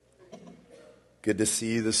Good to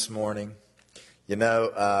see you this morning.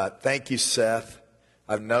 Thank you, Seth.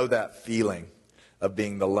 I know that feeling of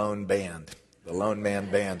being the lone band, the lone man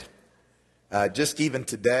band. Just even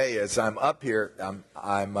today, as I'm up here,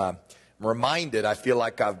 I'm reminded, I feel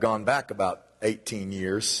like I've gone back about 18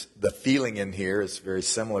 years. The feeling in here is very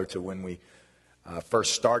similar to when we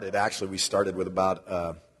first started. Actually, we started with about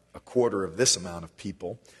a quarter of this amount of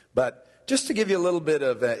people. But just to give you a little bit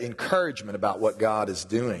of encouragement about what God is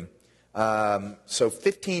doing. So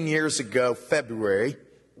 15 years ago, February,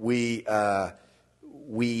 we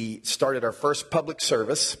started our first public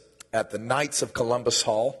service at the Knights of Columbus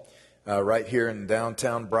Hall, right here in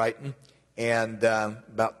downtown Brighton, and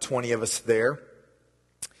about 20 of us there.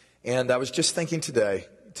 And I was just thinking today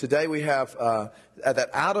we have, that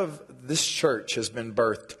out of this church has been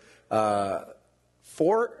birthed there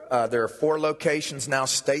are 4 locations now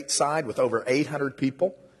stateside with over 800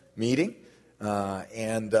 people meeting.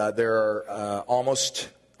 And there are almost,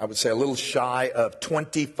 I would say, a little shy of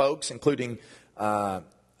 20 folks, including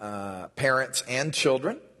parents and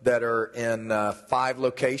children, that are in 5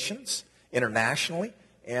 locations internationally.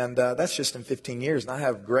 And that's just in 15 years. And I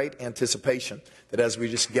have great anticipation that as we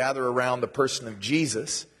just gather around the person of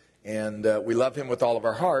Jesus, and we love him with all of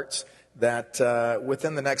our hearts, that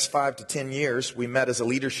within the next 5 to 10 years, we met as a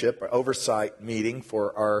leadership oversight meeting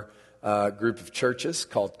for our group of churches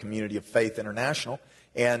called Community of Faith International,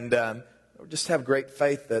 and we just have great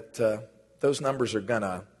faith that those numbers are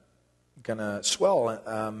gonna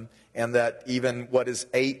swell, and that even what is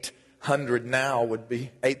 800 now would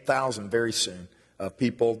be 8,000 very soon of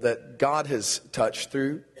people that God has touched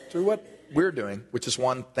through what we're doing, which is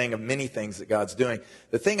one thing of many things that God's doing.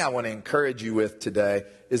 The thing I want to encourage you with today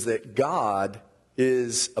is that God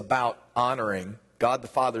is about honoring, God the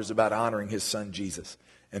Father is about honoring his Son Jesus.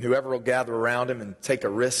 And whoever will gather around him and take a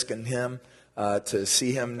risk in him to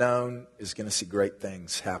see him known is going to see great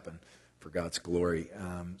things happen for God's glory.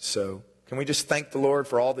 So can we just thank the Lord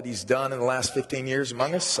for all that he's done in the last 15 years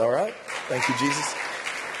among us? All right. Thank you, Jesus.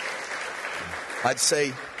 I'd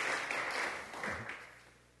say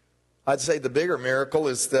the bigger miracle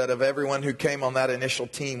is that of everyone who came on that initial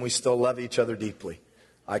team, we still love each other deeply.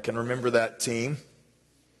 I can remember that team,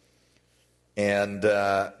 and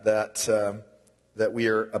that we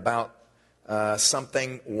are about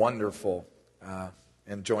something wonderful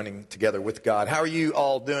and joining together with God. How are you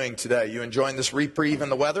all doing today? You enjoying this reprieve in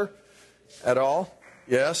the weather at all?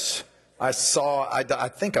 Yes. I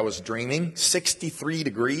think I was dreaming, 63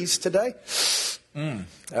 degrees today.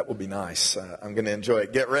 That will be nice. I'm going to enjoy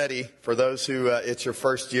it. Get ready for those who it's your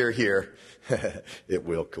first year here. It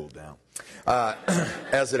will cool down,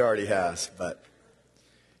 as it already has. But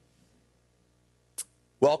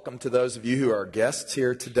welcome to those of you who are guests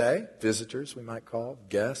here today, visitors we might call,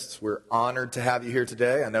 guests. We're honored to have you here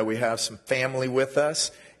today. I know we have some family with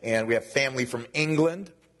us, and we have family from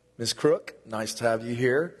England. Ms. Crook, nice to have you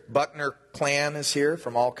here. Buckner clan is here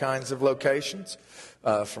from all kinds of locations,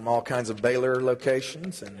 from all kinds of Baylor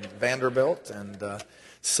locations and Vanderbilt and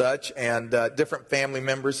such, and different family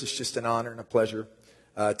members. It's just an honor and a pleasure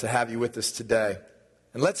to have you with us today.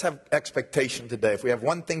 And let's have expectation today. If we have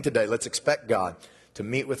one thing today, let's expect God to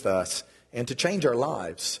meet with us and to change our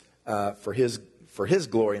lives for His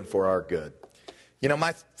glory and for our good. You know,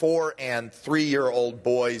 my 4- and 3-year-old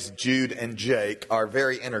boys, Jude and Jake, are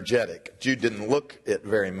very energetic. Jude didn't look it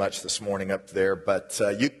very much this morning up there, but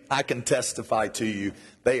I can testify to you,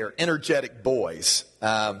 they are energetic boys.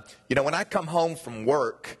 When I come home from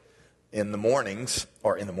work at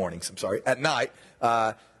night,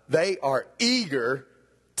 they are eager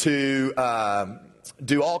to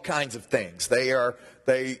do all kinds of things. They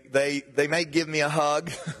may give me a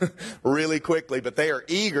hug really quickly, but they are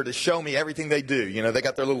eager to show me everything they do. You know, they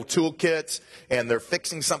got their little toolkits, and they're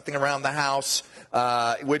fixing something around the house,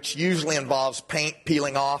 which usually involves paint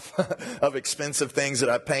peeling off of expensive things that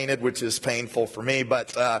I painted, which is painful for me.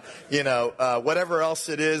 But whatever else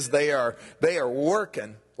it is, they are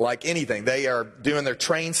working like anything. They are doing their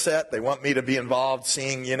train set. They want me to be involved,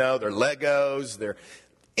 seeing their Legos, their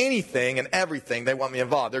anything and everything. They want me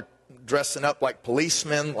involved. They're dressing up like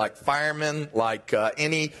policemen, like firemen, like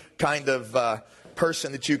any kind of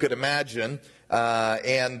person that you could imagine.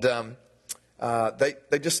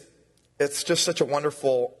 It's just such a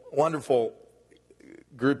wonderful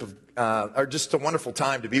group of, or just a wonderful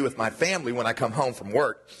time to be with my family when I come home from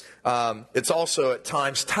work. It's also at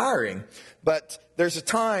times tiring, but there's a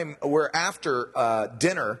time where after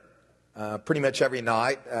dinner, pretty much every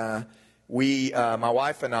night, my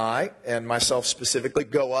wife and I, and myself specifically,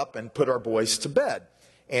 go up and put our boys to bed.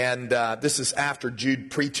 And this is after Jude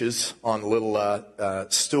preaches on a little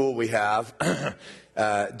stool we have.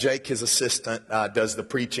 Jake, his assistant, does the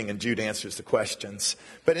preaching, and Jude answers the questions.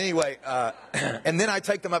 But anyway, and then I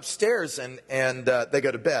take them upstairs, and they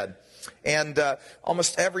go to bed. And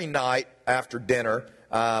almost every night after dinner,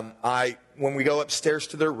 when we go upstairs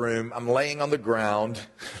to their room, I'm laying on the ground.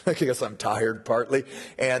 I guess I'm tired partly,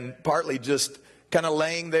 and partly just kind of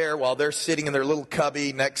laying there while they're sitting in their little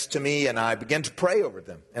cubby next to me, and I begin to pray over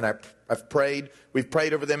them. And we've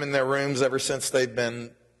prayed over them in their rooms ever since they've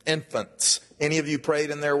been infants. Any of you prayed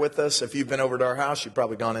in there with us? If you've been over to our house, you've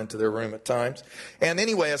probably gone into their room at times. And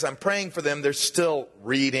anyway, as I'm praying for them, they're still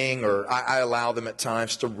reading, or I allow them at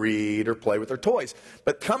times to read or play with their toys.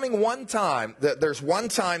 But there's one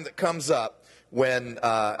time that comes up when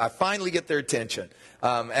I finally get their attention.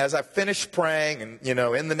 As I finish praying, and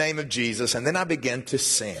in the name of Jesus, and then I begin to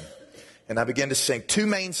sing. And I begin to sing two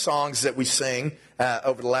main songs that we sing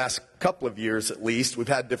over the last couple of years at least. We've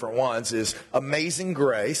had different ones, is Amazing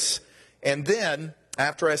Grace. And then,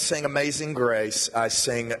 after I sing Amazing Grace, I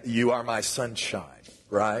sing You Are My Sunshine,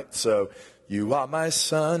 right? So, you are my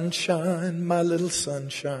sunshine, my little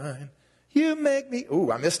sunshine. You make me,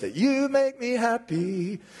 I missed it. You make me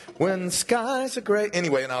happy when the skies are gray.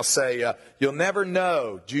 Anyway, and I'll say, you'll never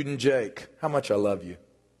know, Jude and Jake, how much I love you.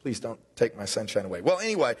 Please don't take my sunshine away. Well,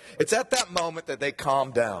 anyway, it's at that moment that they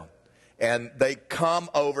calm down. And they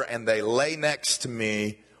come over and they lay next to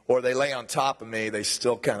me, or they lay on top of me. They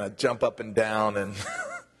still kind of jump up and down and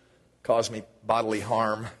cause me bodily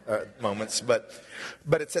harm moments. But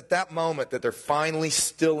it's at that moment that they're finally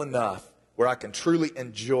still enough where I can truly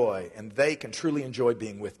enjoy, and they can truly enjoy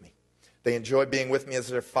being with me. They enjoy being with me as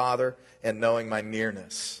their father and knowing my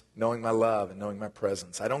nearness, knowing my love, and knowing my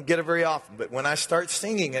presence. I don't get it very often, but when I start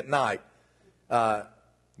singing at night,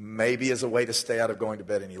 maybe as a way to stay out of going to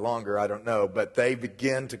bed any longer, I don't know, but they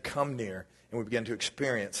begin to come near, and we begin to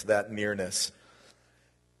experience that nearness.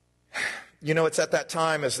 It's at that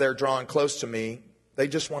time as they're drawing close to me, they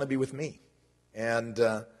just want to be with me. And,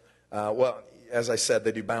 as I said,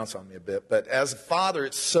 they do bounce on me a bit. But as a father,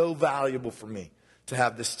 it's so valuable for me to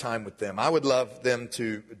have this time with them. I would love them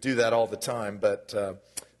to do that all the time, but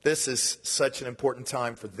this is such an important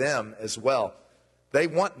time for them as well. They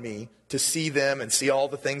want me to see them and see all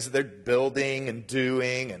the things that they're building and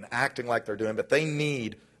doing and acting like they're doing, but they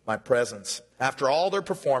need my presence. After all their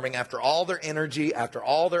performing, after all their energy, after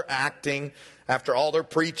all their acting, after all their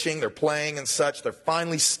preaching, their playing and such, they're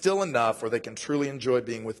finally still enough where they can truly enjoy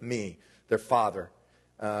being with me, their father.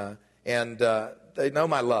 And they know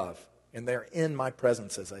my love, and they're in my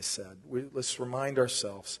presence, as I said. Let's remind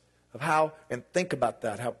ourselves of how, and think about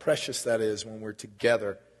that, how precious that is when we're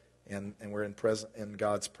together and we're in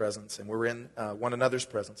God's presence, and we're in one another's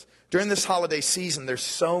presence. During this holiday season, there's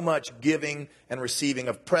so much giving and receiving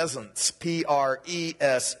of presents. Presents,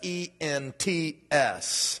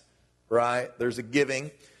 right? There's a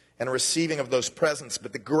giving and a receiving of those presents.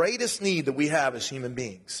 But the greatest need that we have as human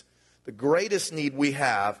beings, the greatest need we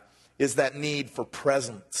have is that need for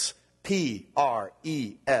presence. Presence.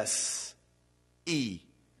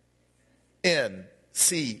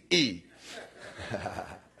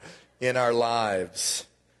 In our lives.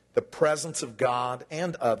 The presence of God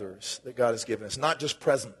and others that God has given us. Not just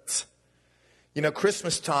presents.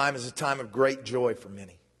 Christmas time is a time of great joy for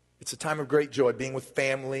many. It's a time of great joy, being with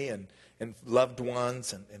family and loved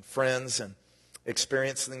ones and friends and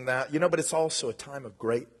experiencing that. But it's also a time of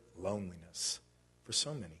great loneliness for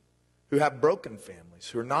so many who have broken families,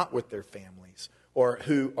 who are not with their families, or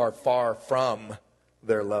who are far from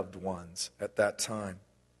their loved ones at that time.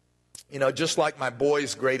 Just like my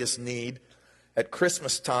boys' greatest need at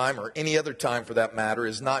Christmas time, or any other time for that matter,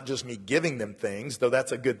 is not just me giving them things, though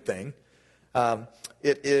that's a good thing.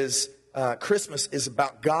 Christmas is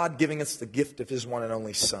about God giving us the gift of His one and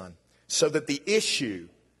only Son, so that the issue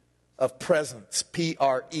of presence,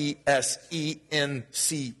 Presence,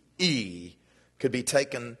 could be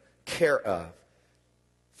taken care of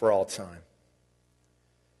for all time.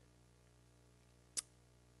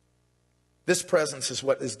 This presence is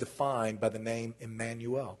what is defined by the name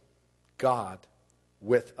Emmanuel, God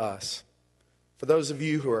with us. For those of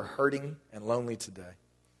you who are hurting and lonely today,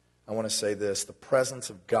 I want to say this: the presence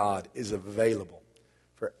of God is available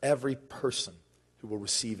for every person who will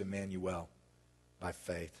receive Emmanuel by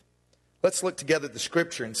faith. Let's look together at the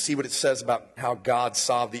Scripture and see what it says about how God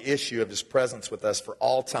solved the issue of His presence with us for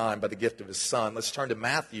all time by the gift of His Son. Let's turn to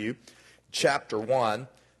Matthew chapter 1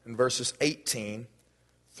 and verses 18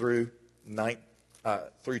 through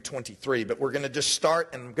 23. But we're going to just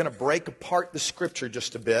start, and I'm going to break apart the Scripture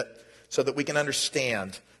just a bit so that we can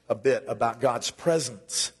understand a bit about God's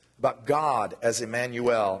presence, about God as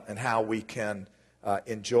Emmanuel and how we can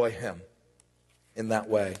enjoy him in that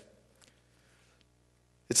way.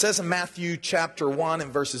 It says in Matthew chapter 1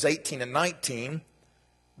 and verses 18 and 19,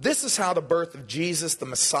 this is how the birth of Jesus the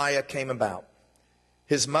Messiah came about.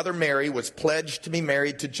 His mother Mary was pledged to be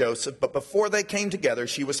married to Joseph, but before they came together,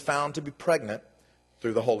 she was found to be pregnant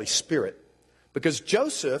through the Holy Spirit. Because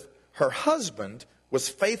Joseph, her husband, was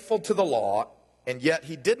faithful to the law, and yet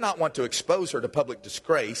he did not want to expose her to public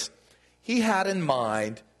disgrace, he had in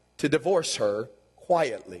mind to divorce her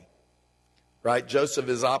quietly. Right? Joseph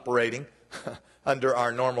is operating under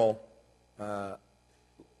our normal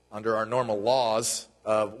laws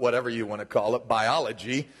of whatever you want to call it,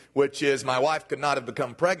 biology, which is my wife could not have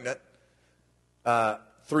become pregnant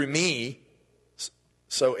through me,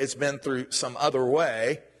 so it's been through some other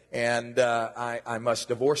way, and I must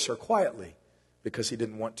divorce her quietly because he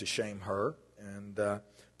didn't want to shame her.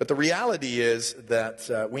 But the reality is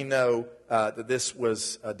that we know that this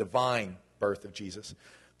was a divine birth of Jesus.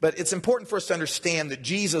 But it's important for us to understand that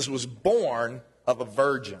Jesus was born of a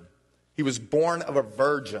virgin. He was born of a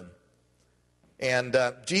virgin. And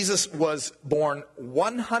Jesus was born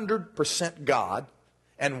 100% God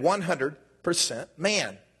and 100%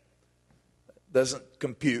 man. Doesn't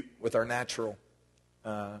compute with our natural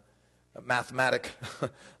mathematic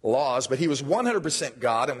laws, but he was 100%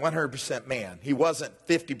 God and 100% man. He wasn't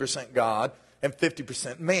 50% God and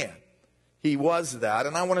 50% man. He was that.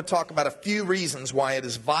 And I want to talk about a few reasons why it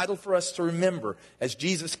is vital for us to remember as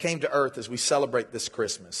Jesus came to earth as we celebrate this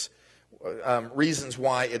Christmas. Reasons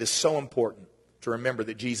why it is so important to remember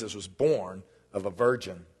that Jesus was born of a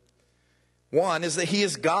virgin. One is that he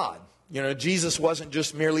is God. You know, Jesus wasn't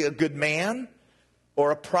just merely a good man or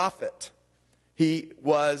a prophet. He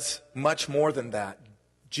was much more than that.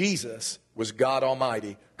 Jesus was God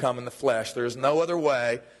Almighty come in the flesh. There is no other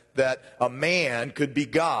way that a man could be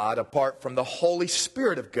God apart from the Holy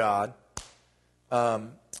Spirit of God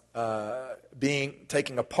taking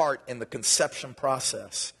a part in the conception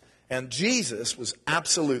process. And Jesus was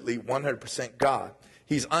absolutely 100% God.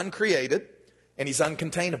 He's uncreated and he's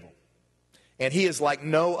uncontainable. And he is like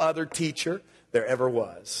no other teacher there ever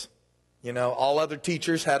was. You know, all other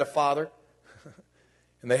teachers had a father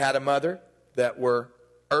and they had a mother that were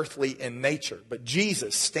earthly in nature. But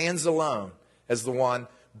Jesus stands alone as the one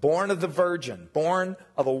born of the virgin, born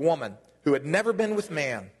of a woman who had never been with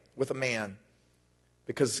a man,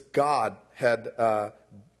 because God had the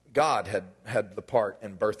part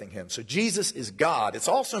in birthing him. So Jesus is God. It's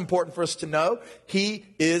also important for us to know he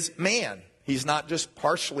is man. He's not just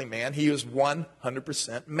partially man. He is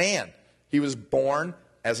 100% man. He was born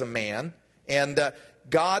as a man. And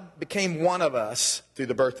God became one of us through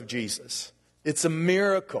the birth of Jesus. It's a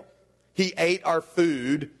miracle. He ate our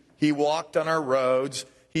food. He walked on our roads.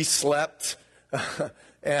 He slept.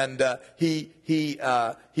 And he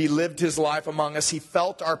lived his life among us. He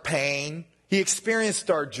felt our pain. He experienced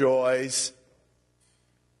our joys.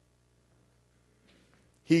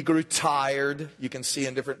 He grew tired. You can see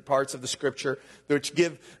in different parts of the scripture, which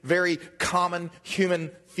give very common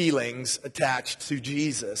human feelings attached to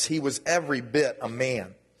Jesus. He was every bit a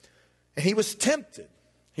man. And he was tempted.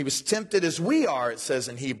 He was tempted as we are, it says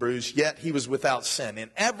in Hebrews, yet he was without sin. In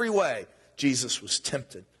every way, Jesus was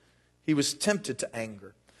tempted. He was tempted to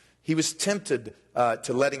anger. He was tempted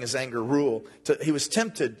to letting his anger rule. He was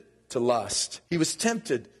tempted to lust. He was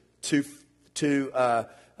tempted to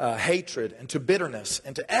hatred and to bitterness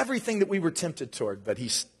and to everything that we were tempted toward. But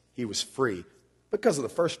he was free because of the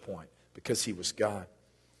first point, because he was God.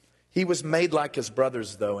 He was made like his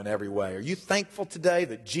brothers, though, in every way. Are you thankful today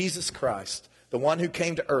that Jesus Christ, the one who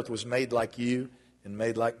came to earth, was made like you and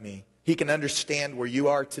made like me? He can understand where you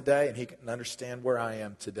are today, and he can understand where I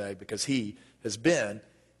am today, because he has been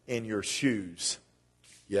in your shoes,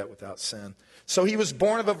 yet without sin. So he was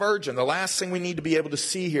born of a virgin. The last thing we need to be able to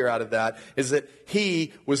see here out of that is that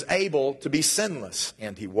he was able to be sinless,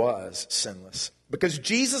 and he was sinless. Because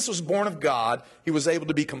Jesus was born of God, he was able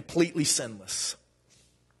to be completely sinless.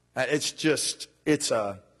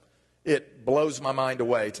 It blows my mind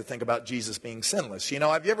away to think about Jesus being sinless. You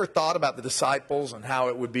know, have you ever thought about the disciples and how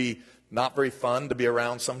it would be not very fun to be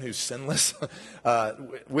around someone who's sinless?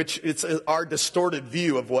 Which it's our distorted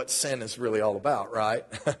view of what sin is really all about, right?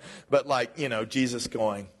 But like, you know, Jesus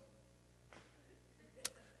going,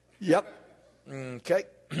 yep, okay.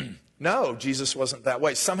 No, Jesus wasn't that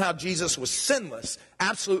way. Somehow Jesus was sinless,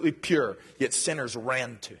 absolutely pure, yet sinners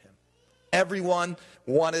ran to him. Everyone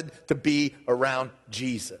wanted to be around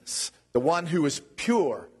Jesus, the one who was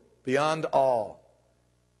pure beyond all,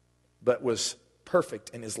 but was perfect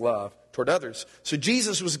in his love toward others. So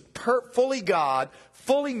Jesus was fully God,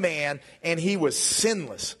 fully man, and he was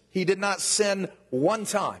sinless. He did not sin one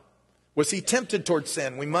time. Was he tempted toward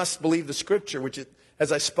sin? We must believe the scripture, which,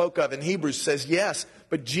 as I spoke of in Hebrews, says yes.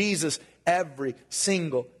 But Jesus, every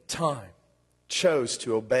single time, chose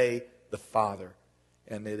to obey the Father.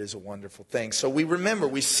 And it is a wonderful thing. So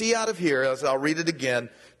we see out of here, as I'll read it again,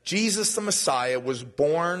 Jesus the Messiah was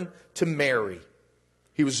born to Mary.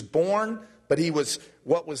 He was born, but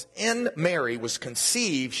what was in Mary was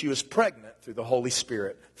conceived. She was pregnant through the Holy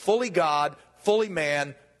Spirit. Fully God, fully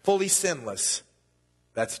man, fully sinless.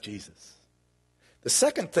 That's Jesus. The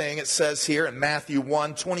second thing it says here in Matthew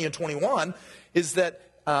 1, 20 and 21 is that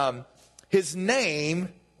his name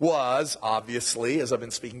was, obviously, as I've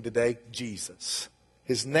been speaking today, Jesus.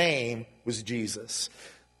 His name was Jesus.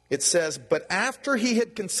 It says, but after he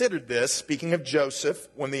had considered this, speaking of Joseph,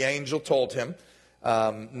 when the angel told him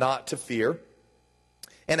not to fear,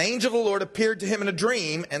 an angel of the Lord appeared to him in a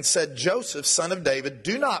dream and said, Joseph, son of David,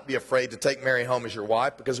 do not be afraid to take Mary home as your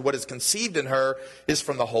wife, because what is conceived in her is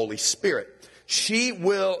from the Holy Spirit. She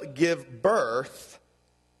will give birth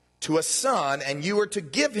to a son, and you are to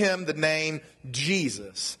give him the name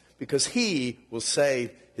Jesus, because he will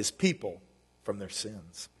save his people from their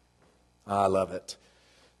sins. I love it.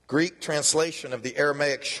 Greek translation of the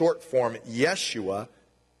Aramaic short form Yeshua,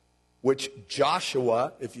 which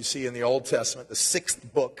Joshua, if you see in the Old Testament, the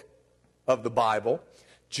 6th book of the Bible,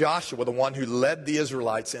 Joshua, the one who led the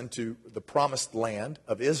Israelites into the promised land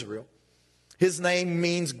of Israel, his name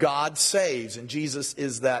means God saves, and Jesus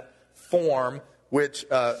is that form which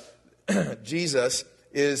Jesus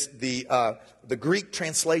is the Greek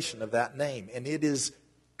translation of that name, and it is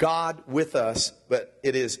God with us, but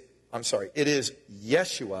it is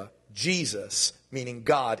Yeshua, Jesus, meaning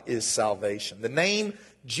God is salvation. The name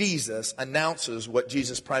Jesus announces what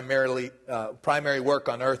Jesus' primary work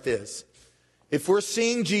on earth is. If we're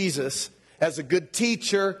seeing Jesus as a good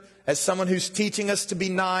teacher, as someone who's teaching us to be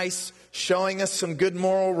nice, showing us some good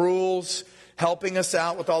moral rules, helping us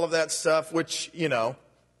out with all of that stuff, which,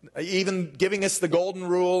 even giving us the golden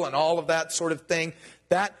rule and all of that sort of thing,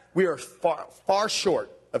 that we are far, far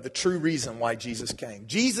short of the true reason why Jesus came.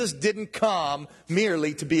 Jesus didn't come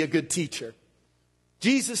merely to be a good teacher.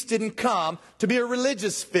 Jesus didn't come to be a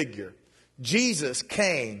religious figure. Jesus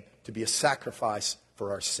came to be a sacrifice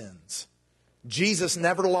for our sins. Jesus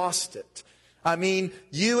never lost it. I mean,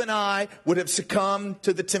 you and I would have succumbed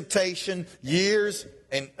to the temptation years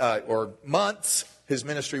or months. His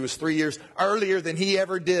ministry was 3 years earlier than he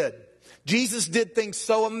ever did. Jesus did things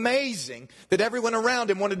so amazing that everyone around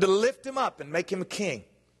him wanted to lift him up and make him a king.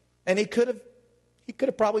 And he could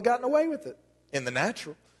have probably gotten away with it in the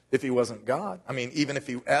natural if he wasn't God. I mean, even if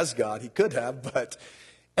he as God, he could have. But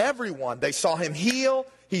everyone, they saw him heal.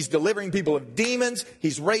 He's delivering people of demons.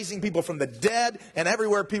 He's raising people from the dead. And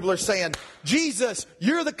everywhere people are saying, Jesus,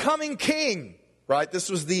 you're the coming king. Right? This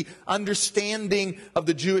was the understanding of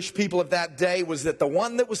the Jewish people of that day, was that the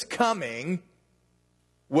one that was coming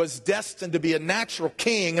was destined to be a natural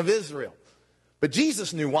king of Israel. But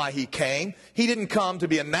Jesus knew why he came. He didn't come to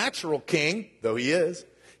be a natural king, though he is.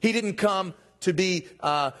 He didn't come to be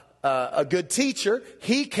a good teacher.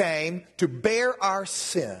 He came to bear our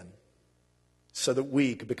sin so that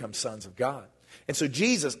we could become sons of God. And so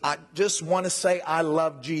Jesus, I just want to say I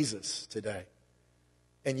love Jesus today.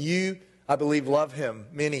 And you, I believe, love him.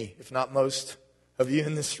 Many, if not most of you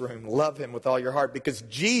in this room, love him with all your heart, because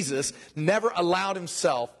Jesus never allowed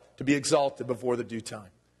himself to be exalted before the due time.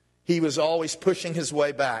 He was always pushing his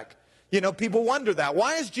way back. People wonder that.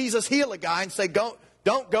 Why does Jesus heal a guy and say, don't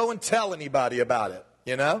go and tell anybody about it?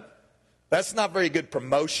 That's not very good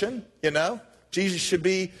promotion, Jesus should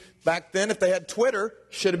be, back then, if they had Twitter,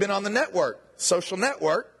 should have been on the network, social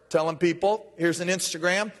network, telling people, here's an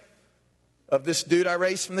Instagram of this dude I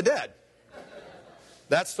raised from the dead.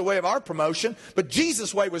 That's the way of our promotion. But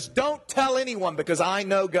Jesus' way was, don't tell anyone, because I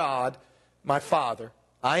know God, my Father.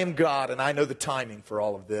 I am God, and I know the timing for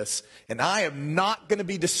all of this. And I am not going to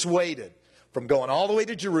be dissuaded from going all the way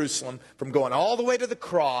to Jerusalem, from going all the way to the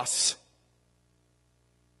cross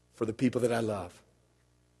for the people that I love.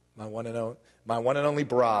 My one and only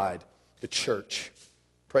bride, the church.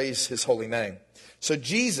 Praise his holy name. So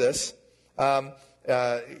Jesus,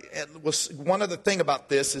 was one other thing about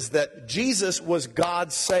this is that Jesus was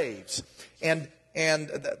God saves. And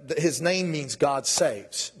his name means God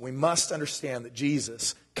saves. We must understand that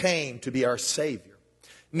Jesus came to be our Savior.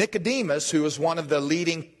 Nicodemus, who was one of the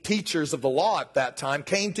leading teachers of the law at that time,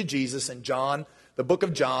 came to Jesus in John, the book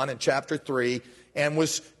of John in chapter 3, and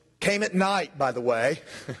came at night, by the way.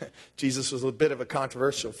 Jesus was a bit of a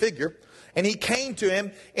controversial figure. And he came to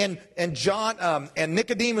him, and John and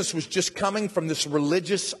Nicodemus was just coming from this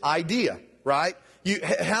religious idea, right?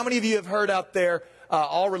 How many of you have heard out there,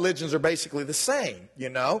 all religions are basically the same, you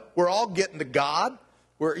know? We're all getting to God.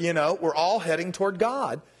 We're all heading toward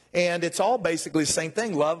God. And it's all basically the same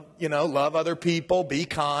thing. Love other people, be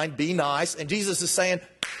kind, be nice. And Jesus is saying,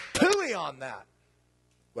 pooey on that.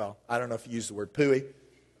 Well, I don't know if you use the word pooey.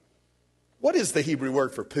 What is the Hebrew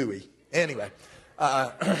word for pooey? Anyway,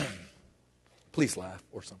 please laugh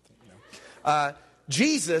or something.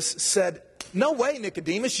 Jesus said, no way,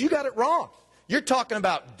 Nicodemus, you got it wrong. You're talking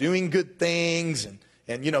about doing good things and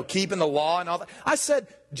keeping the law and all that. I said,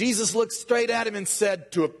 Jesus looked straight at him and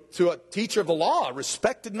said to a teacher of the law, a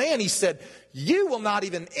respected man, he said, you will not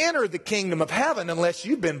even enter the kingdom of heaven unless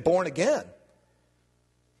you've been born again.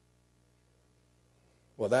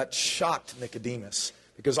 Well, that shocked Nicodemus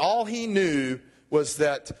because all he knew was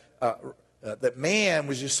that man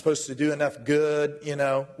was just supposed to do enough good.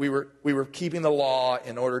 We were keeping the law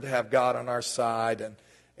in order to have God on our side,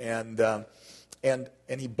 and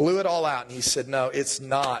he blew it all out. And he said, "No, it's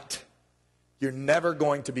not. You're never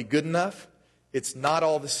going to be good enough. It's not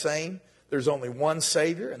all the same. There's only one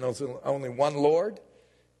Savior, and there's only one Lord,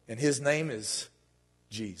 and His name is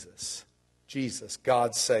Jesus." Jesus,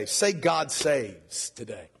 God saves. Say, God saves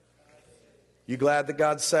today. You glad that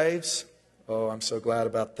God saves? Oh, I'm so glad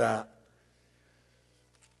about that.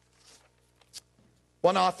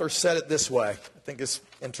 One author said it this way. I think it's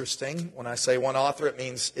interesting. When I say one author, it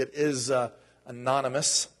means it is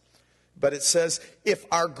anonymous. But it says, if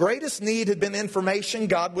our greatest need had been information,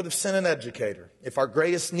 God would have sent an educator. If our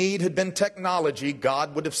greatest need had been technology,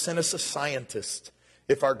 God would have sent us a scientist.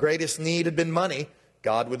 If our greatest need had been money,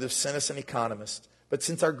 God would have sent us an economist. But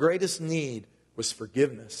since our greatest need was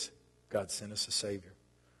forgiveness, God sent us a Savior.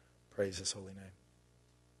 Praise His holy name.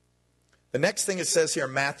 The next thing it says here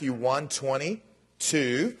in Matthew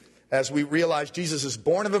 1:22, as we realize Jesus is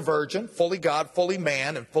born of a virgin, fully God, fully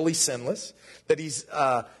man, and fully sinless, that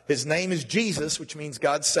His name is Jesus, which means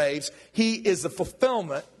God saves. He is the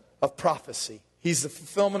fulfillment of prophecy. He's the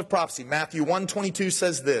fulfillment of prophecy. Matthew 1:22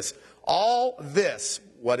 says this, all this,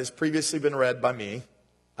 what has previously been read by me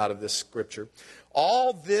out of this scripture,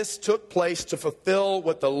 all this took place to fulfill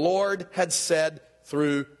what the Lord had said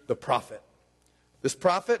through the prophet. This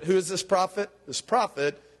prophet, who is this prophet? This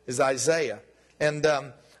prophet is Isaiah. And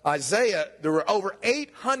Isaiah, there were over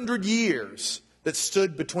 800 years that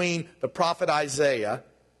stood between the prophet Isaiah,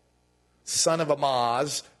 son of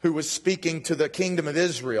Amoz, who was speaking to the kingdom of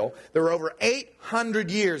Israel. There were over 800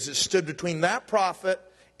 years that stood between that prophet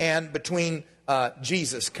and between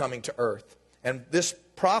Jesus coming to earth. And this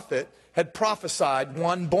prophet had prophesied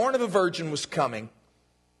one born of a virgin was coming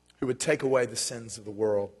who would take away the sins of the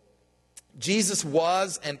world. Jesus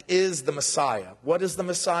was and is the Messiah. What is the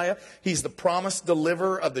Messiah? He's the promised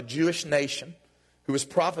deliverer of the Jewish nation who was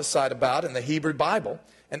prophesied about in the Hebrew Bible.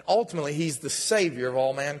 And ultimately, He's the Savior of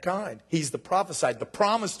all mankind. He's the prophesied, the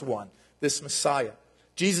promised one, this Messiah.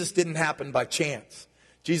 Jesus didn't happen by chance.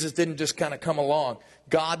 Jesus didn't just kind of come along.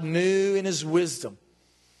 God knew in His wisdom.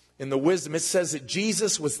 In the wisdom, it says that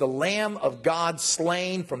Jesus was the Lamb of God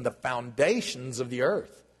slain from the foundations of the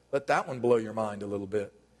earth. Let that one blow your mind a little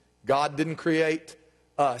bit. God didn't create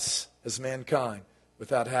us as mankind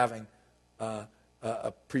without having a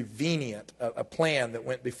prevenient, a plan that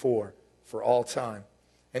went before for all time.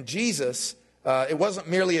 And Jesus, it wasn't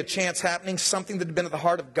merely a chance happening, something that had been at the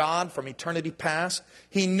heart of God from eternity past.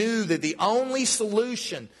 He knew that the only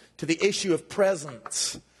solution to the issue of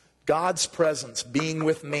presence, God's presence being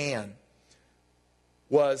with man,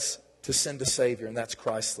 was to send a Savior, and that's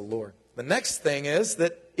Christ the Lord. The next thing is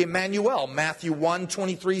that Emmanuel, Matthew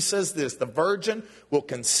 1:23 says this, the virgin will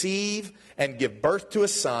conceive and give birth to a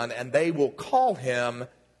son, and they will call him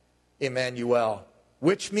Emmanuel,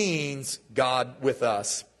 which means God with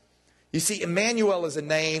us. You see, Emmanuel is a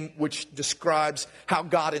name which describes how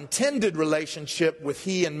God intended relationship with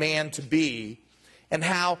He and man to be, and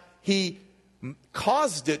how He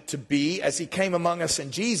caused it to be as He came among us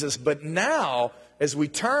in Jesus. But now, as we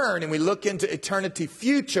turn and we look into eternity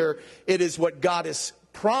future, it is what God has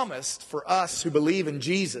promised for us who believe in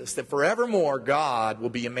Jesus, that forevermore God will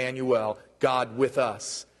be Emmanuel, God with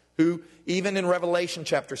us. Who, even in Revelation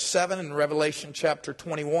chapter 7 and Revelation chapter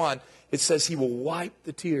 21, it says He will wipe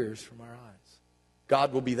the tears from our eyes.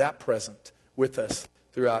 God will be that present with us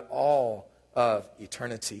throughout all of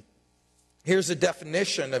eternity. Here's a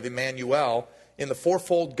definition of Emmanuel in the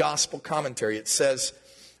Fourfold Gospel Commentary. It says,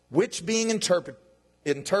 which being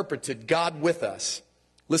interpreted God with us.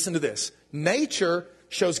 Listen to this. Nature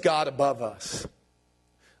shows God above us.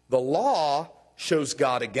 The law shows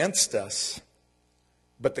God against us.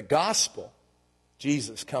 But the gospel,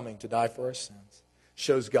 Jesus coming to die for our sins,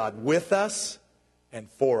 shows God with us and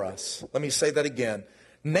for us. Let me say that again.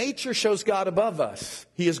 Nature shows God above us.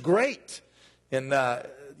 He is great. And,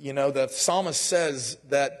 the psalmist says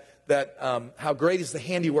that how great is the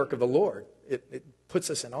handiwork of the Lord. It puts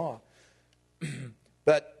us in awe.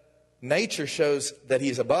 But nature shows that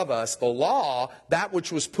He's above us. The law, that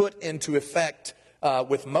which was put into effect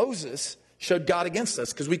with Moses, showed God against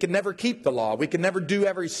us because we could never keep the law. We could never do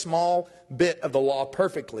every small bit of the law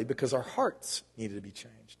perfectly because our hearts needed to be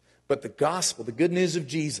changed. But the gospel, the good news of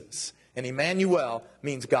Jesus and Emmanuel,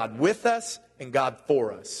 means God with us and God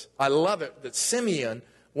for us. I love it that Simeon,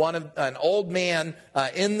 an old man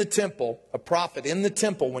in the temple, a prophet in the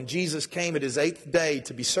temple, when Jesus came at his 8th day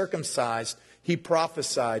to be circumcised, he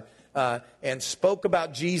prophesied and spoke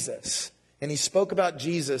about Jesus. And he spoke about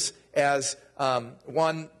Jesus as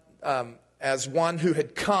one who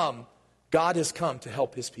had come. God has come to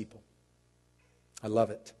help His people. I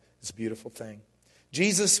love it. It's a beautiful thing.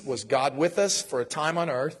 Jesus was God with us for a time on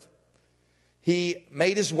earth. He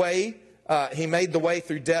made His way. He made the way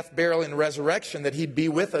through death, burial, and resurrection that He'd be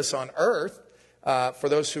with us on earth.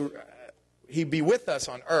 He'd be with us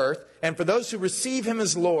on earth. And for those who receive Him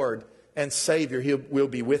as Lord and Savior, we'll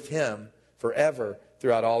be with Him forever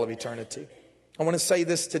throughout all of eternity. I want to say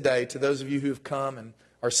this today to those of you who have come and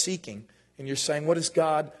are seeking, and you're saying, what is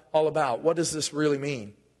God all about? What does this really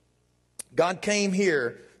mean? God came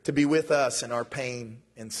here to be with us in our pain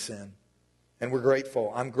and sin. And we're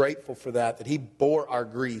grateful. I'm grateful for that He bore our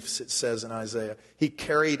griefs, it says in Isaiah. He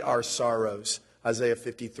carried our sorrows, Isaiah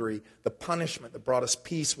 53. The punishment that brought us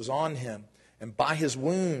peace was on Him, and by His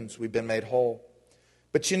wounds we've been made whole.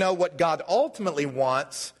 But you know what God ultimately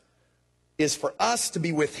wants is for us to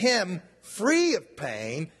be with Him free of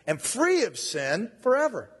pain and free of sin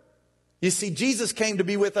forever. You see, Jesus came to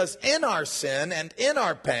be with us in our sin and in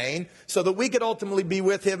our pain so that we could ultimately be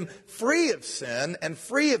with Him free of sin and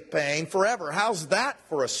free of pain forever. How's that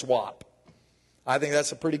for a swap? I think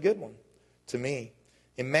that's a pretty good one to me.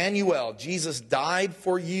 Emmanuel, Jesus died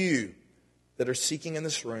for you that are seeking in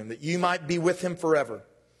this room, that you might be with Him forever.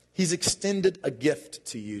 He's extended a gift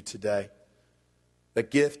to you today. The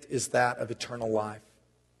gift is that of eternal life.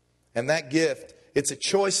 And that gift, it's a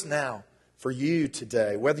choice now for you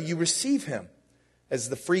today, whether you receive Him as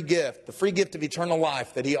the free gift of eternal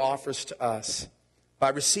life that He offers to us, by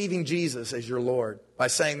receiving Jesus as your Lord, by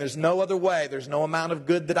saying there's no other way, there's no amount of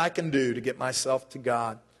good that I can do to get myself to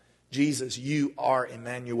God. Jesus, you are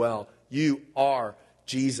Emmanuel. You are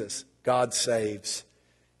Jesus. God saves.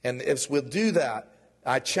 And if we'll do that,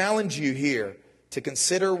 I challenge you here to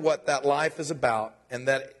consider what that life is about, and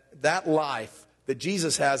that life that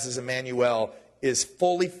Jesus has as Emmanuel is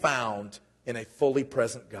fully found in a fully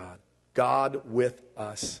present God. God with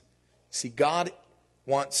us. See, God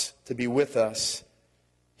wants to be with us.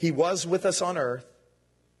 He was with us on earth.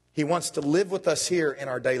 He wants to live with us here in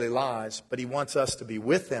our daily lives, but He wants us to be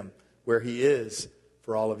with Him where He is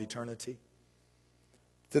for all of eternity.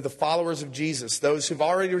 To the followers of Jesus, those who've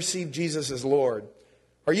already received Jesus as Lord,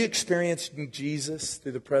 are you experiencing Jesus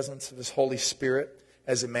through the presence of His Holy Spirit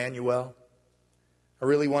as Emmanuel? I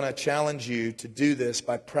really want to challenge you to do this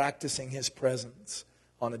by practicing His presence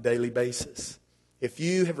on a daily basis. If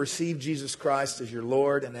you have received Jesus Christ as your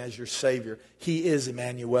Lord and as your Savior, He is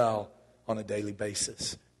Emmanuel on a daily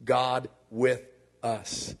basis. God with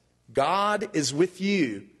us. God is with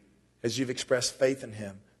you as you've expressed faith in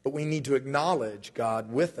Him. But we need to acknowledge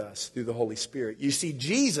God with us through the Holy Spirit. You see,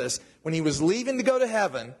 Jesus, when He was leaving to go to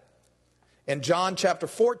heaven, in John chapter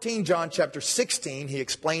 14, John chapter 16, He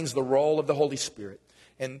explains the role of the Holy Spirit.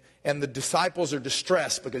 And the disciples are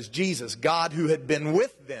distressed because Jesus, God who had been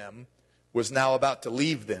with them, was now about to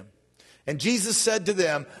leave them. And Jesus said to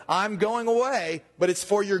them, I'm going away, but it's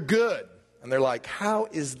for your good. And they're like, how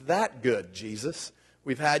is that good, Jesus?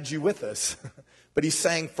 We've had you with us. But He's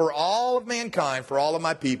saying, for all of mankind, for all of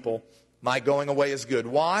my people, my going away is good.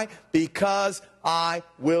 Why? Because I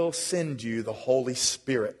will send you the Holy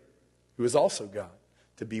Spirit, who is also God,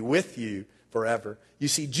 to be with you forever. You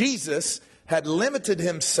see, Jesus had limited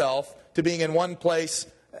Himself to being in one place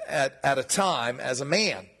at a time as a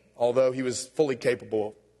man, although He was fully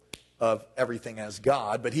capable of everything as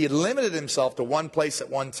God. But He had limited Himself to one place at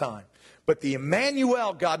one time. But the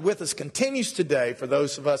Emmanuel, God with us, continues today for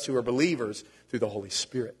those of us who are believers through the Holy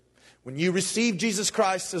Spirit. When you receive Jesus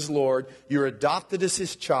Christ as Lord, you're adopted as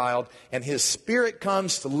His child, and His Spirit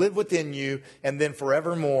comes to live within you, and then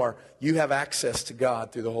forevermore you have access to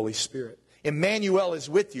God through the Holy Spirit. Emmanuel is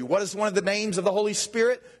with you. What is one of the names of the Holy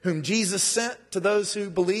Spirit whom Jesus sent to those who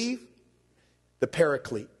believe? The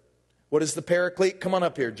Paraclete. What is the Paraclete? Come on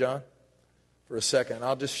up here, John. for a second.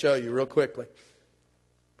 I'll just show you real quickly.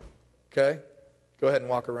 Okay? Go ahead and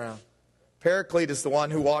walk around. Paraclete is the one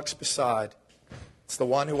who walks beside. It's the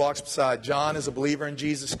one who walks beside. John is a believer in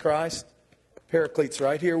Jesus Christ. Paraclete's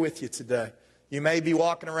right here with you today. You may be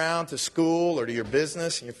walking around to school or to your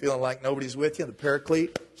business and you're feeling like nobody's with you. The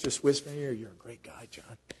Paraclete is just whispering in your ear, "You're a great guy,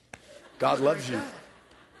 John. God loves you."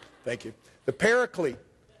 Thank you. The Paraclete,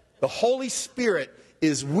 the Holy Spirit,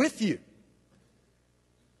 is with you.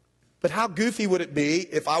 But how goofy would it be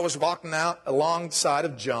if I was walking out alongside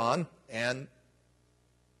of John and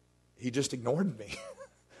he just ignored me?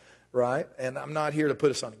 Right? And I'm not here to put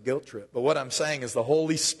us on a guilt trip. But what I'm saying is the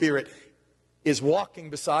Holy Spirit is walking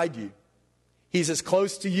beside you. He's as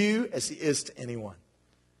close to you as he is to anyone.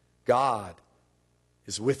 God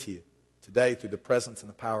is with you today through the presence and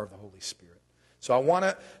the power of the Holy Spirit. So I want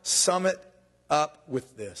to sum it up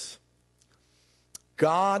with this.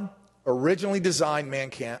 God originally designed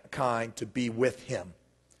mankind to be with him.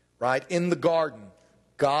 Right? In the garden,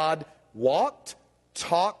 God walked,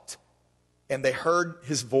 talked, and they heard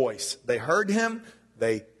his voice. They heard him,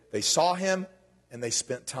 they saw him, and they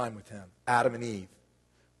spent time with him, Adam and Eve.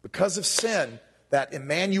 Because of sin, that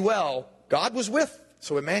Emmanuel, God was with,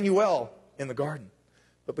 so Emmanuel in the garden.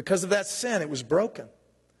 But because of that sin, it was broken.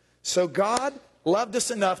 So God loved us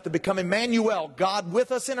enough to become Emmanuel, God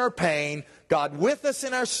with us in our pain, God with us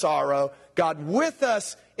in our sorrow, God with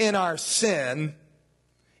us in our sin.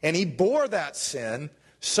 And he bore that sin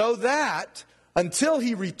so that until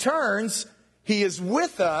he returns, he is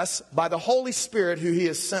with us by the Holy Spirit who he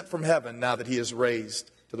has sent from heaven now that he is raised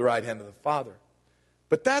to the right hand of the Father.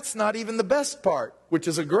 But that's not even the best part, which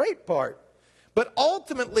is a great part. But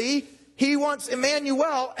ultimately, he wants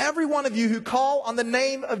Emmanuel, every one of you who call on the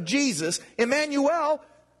name of Jesus, Emmanuel,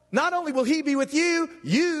 not only will he be with you,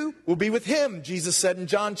 you will be with him. Jesus said in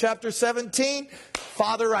John chapter 17,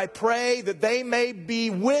 "Father, I pray that they may be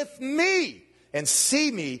with me and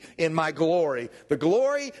see me in my glory. The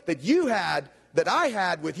glory that you had, that I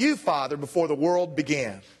had with you, Father, before the world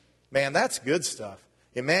began." Man, that's good stuff.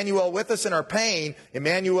 Emmanuel with us in our pain.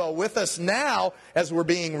 Emmanuel with us now as we're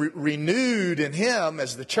being renewed in him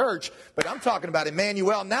as the church. But I'm talking about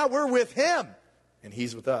Emmanuel. Now we're with him. And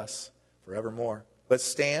he's with us forevermore. Let's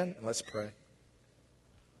stand and let's pray.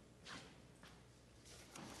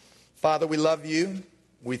 Father, we love you.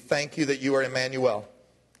 We thank you that you are Emmanuel.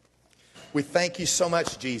 We thank you so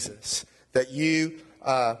much, Jesus, that you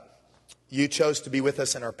chose to be with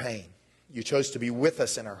us in our pain. You chose to be with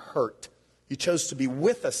us in our hurt. You chose to be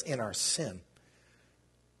with us in our sin.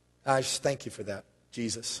 I just thank you for that,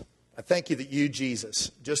 Jesus. I thank you that you,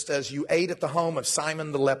 Jesus, just as you ate at the home of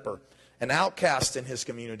Simon the leper, an outcast in his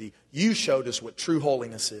community, you showed us what true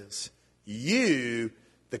holiness is. You,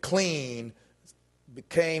 the clean,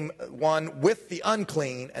 became one with the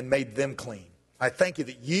unclean and made them clean. I thank you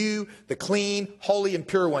that you, the clean, holy, and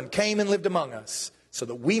pure one, came and lived among us so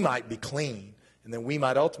that we might be clean and then we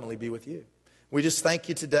might ultimately be with you. We just thank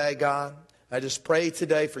you today, God. I just pray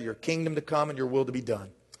today for your kingdom to come and your will to be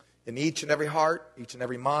done in each and every heart, each and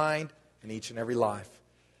every mind, and each and every life.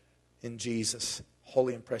 In Jesus'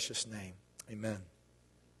 holy and precious name, amen.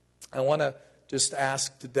 I want to just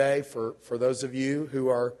ask today for those of you who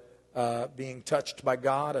are being touched by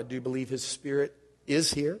God. I do believe his Spirit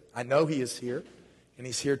is here. I know he is here, and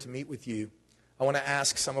he's here to meet with you. I want to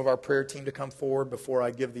ask some of our prayer team to come forward before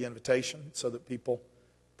I give the invitation so that people,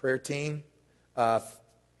 prayer team,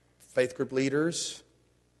 faith group leaders,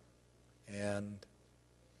 and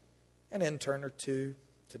an intern or two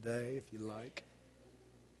today, if you like.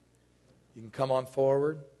 You can come on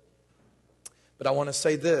forward. But I want to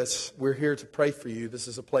say this. We're here to pray for you. This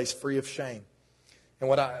is a place free of shame. And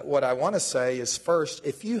what I want to say is, first,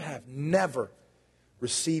 if you have never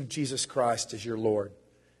received Jesus Christ as your Lord,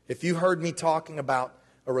 if you heard me talking about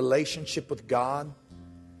a relationship with God,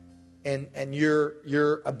 and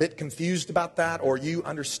you're a bit confused about that, or you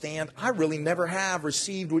understand, I really never have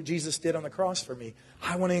received what Jesus did on the cross for me,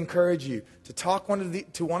 I want to encourage you to talk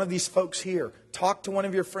to one of these folks here. Talk to one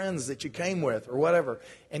of your friends that you came with or whatever,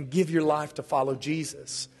 and give your life to follow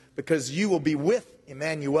Jesus, because you will be with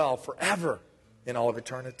Emmanuel forever in all of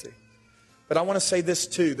eternity. But I want to say this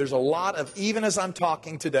too. There's a lot of, even as I'm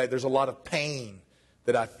talking today, there's a lot of pain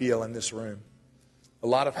that I feel in this room. A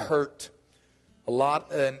lot of hurt. A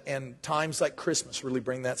lot, and times like Christmas really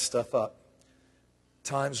bring that stuff up.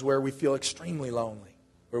 Times where we feel extremely lonely,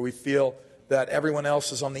 where we feel that everyone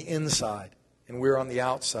else is on the inside and we're on the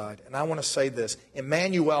outside. And I want to say this.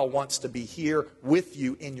 Emmanuel wants to be here with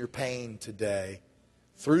you in your pain today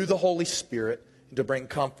through the Holy Spirit and to bring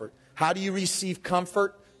comfort. How do you receive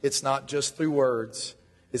comfort? It's not just through words.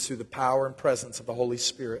 It's through the power and presence of the Holy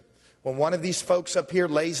Spirit. When one of these folks up here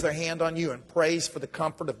lays their hand on you and prays for the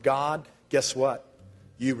comfort of God, guess what?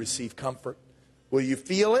 You receive comfort. Will you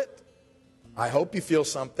feel it? I hope you feel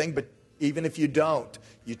something, but even if you don't,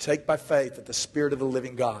 you take by faith that the Spirit of the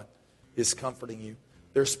living God is comforting you.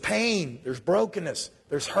 There's pain, there's brokenness,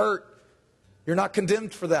 there's hurt. You're not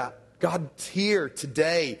condemned for that. God's here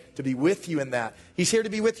today to be with you in that. He's here to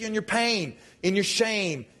be with you in your pain, in your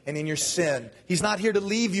shame, and in your sin. He's not here to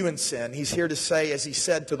leave you in sin. He's here to say, as he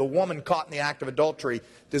said to the woman caught in the act of adultery,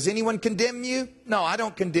 does anyone condemn you? No, I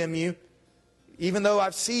don't condemn you. Even though I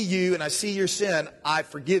see you and I see your sin, I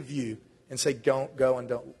forgive you. And say, don't go and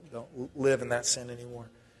don't live in that sin anymore.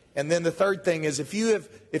 And then the third thing is, if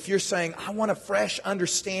you're saying, I want a fresh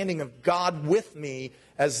understanding of God with me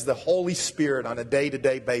as the Holy Spirit on a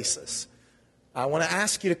day-to-day basis, I want to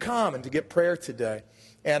ask you to come and to get prayer today.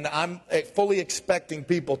 And I'm fully expecting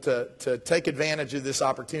people to take advantage of this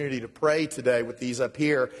opportunity to pray today with these up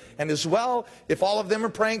here. And as well, if all of them are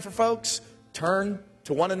praying for folks, turn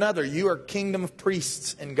to one another. You are kingdom of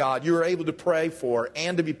priests in God. You are able to pray for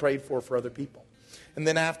and to be prayed for other people. And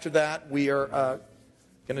then after that, we are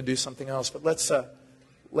going to do something else. But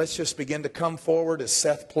let's just begin to come forward as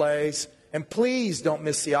Seth plays. And please don't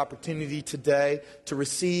miss the opportunity today to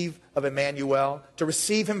receive of Emmanuel, to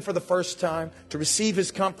receive him for the first time, to receive his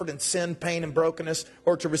comfort in sin, pain, and brokenness,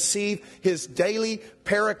 or to receive his daily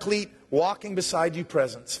paraclete, walking beside you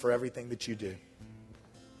presence for everything that you do.